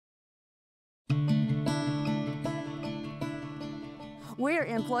We are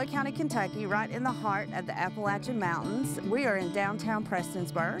in Floyd County, Kentucky, right in the heart of the Appalachian Mountains. We are in downtown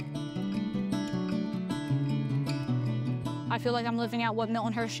Prestonsburg. I feel like I'm living out what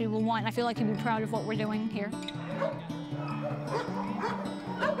Milton Hershey will want. I feel like he'd be proud of what we're doing here.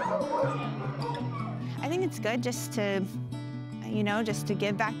 I think it's good just to, just to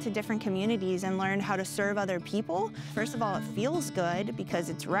give back to different communities and learn how to serve other people. First of all, it feels good because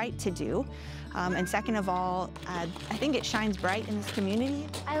it's right to do. And second of all, I think it shines bright in this community.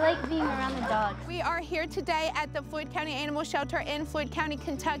 I like being around the dogs. We are here today at the Floyd County Animal Shelter in Floyd County,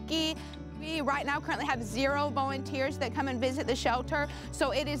 Kentucky. We right now currently have 0 volunteers that come and visit the shelter,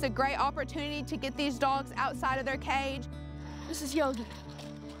 so it is a great opportunity to get these dogs outside of their cage. This is Yogi.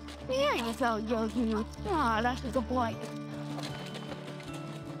 Yeah, you felt Yogi. Oh, that's a good boy.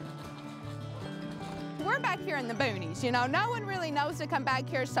 We're back here in the boonies, no one really knows to come back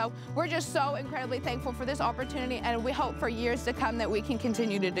here, so we're just so incredibly thankful for this opportunity, and we hope for years to come that we can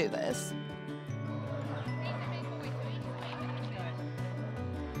continue to do this.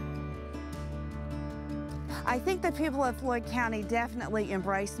 I think the people of Floyd County definitely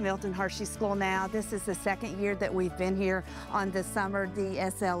embrace Milton Hershey School now. This is the 2nd year that we've been here on the summer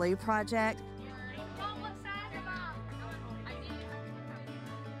DSLE project.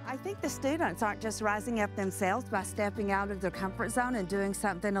 I think the students aren't just rising up themselves by stepping out of their comfort zone and doing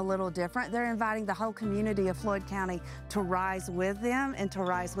something a little different. They're inviting the whole community of Floyd County to rise with them and to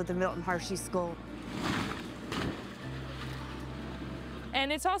rise with the Milton Hershey School. And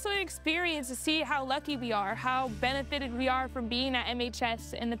it's also an experience to see how lucky we are, how benefited we are from being at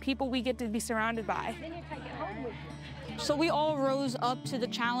MHS and the people we get to be surrounded by. So we all rose up to the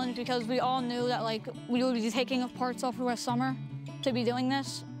challenge because we all knew that we would be taking parts off of our summer to be doing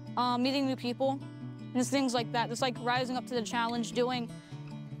this, meeting new people, and just things like that. It's like rising up to the challenge, doing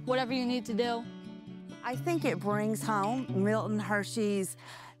whatever you need to do. I think it brings home Milton Hershey's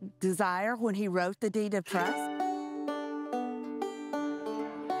desire when he wrote the Deed of Trust.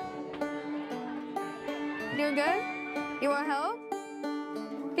 Doing good? You want help?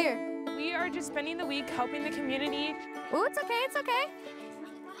 Here. We are just spending the week helping the community. Ooh, it's okay, it's okay.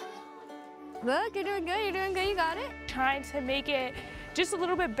 Look, you're doing good, you got it. Trying to make it just a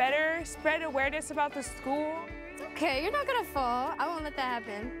little bit better, spread awareness about the school. It's okay, you're not gonna fall. I won't let that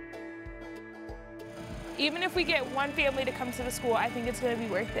happen. Even if we get one family to come to the school, I think it's gonna be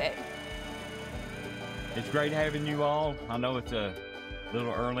worth it. It's great having you all. I know it's a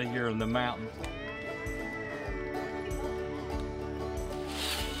little early here in the mountains.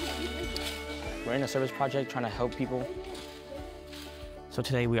 We're in a service project trying to help people. So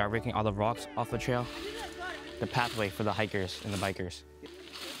today we are raking all the rocks off the trail, the pathway for the hikers and the bikers.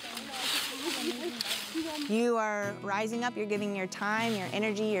 You are rising up, you're giving your time, your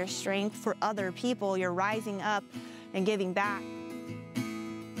energy, your strength for other people. You're rising up and giving back.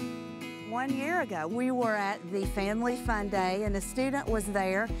 1 year ago, we were at the Family Fun Day, and a student was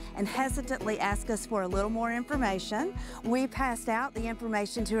there and hesitantly asked us for a little more information. We passed out the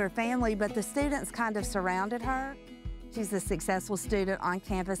information to her family, but the students kind of surrounded her. She's a successful student on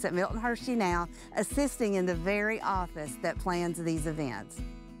campus at Milton Hershey now, assisting in the very office that plans these events.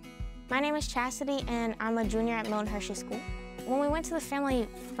 My name is Chastity, and I'm a junior at Milton Hershey School. When we went to the Family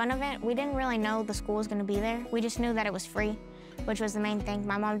Fun event, we didn't really know the school was going to be there. We just knew that it was free, which was the main thing.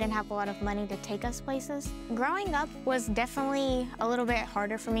 My mom didn't have a lot of money to take us places. Growing up was definitely a little bit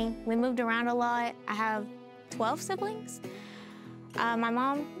harder for me. We moved around a lot. I have 12 siblings. My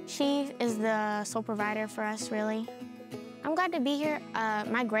mom, she is the sole provider for us, really. I'm glad to be here.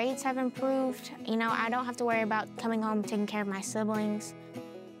 My grades have improved. I don't have to worry about coming home taking care of my siblings.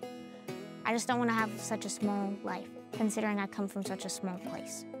 I just don't want to have such a small life, considering I come from such a small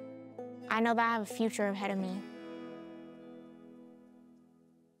place. I know that I have a future ahead of me.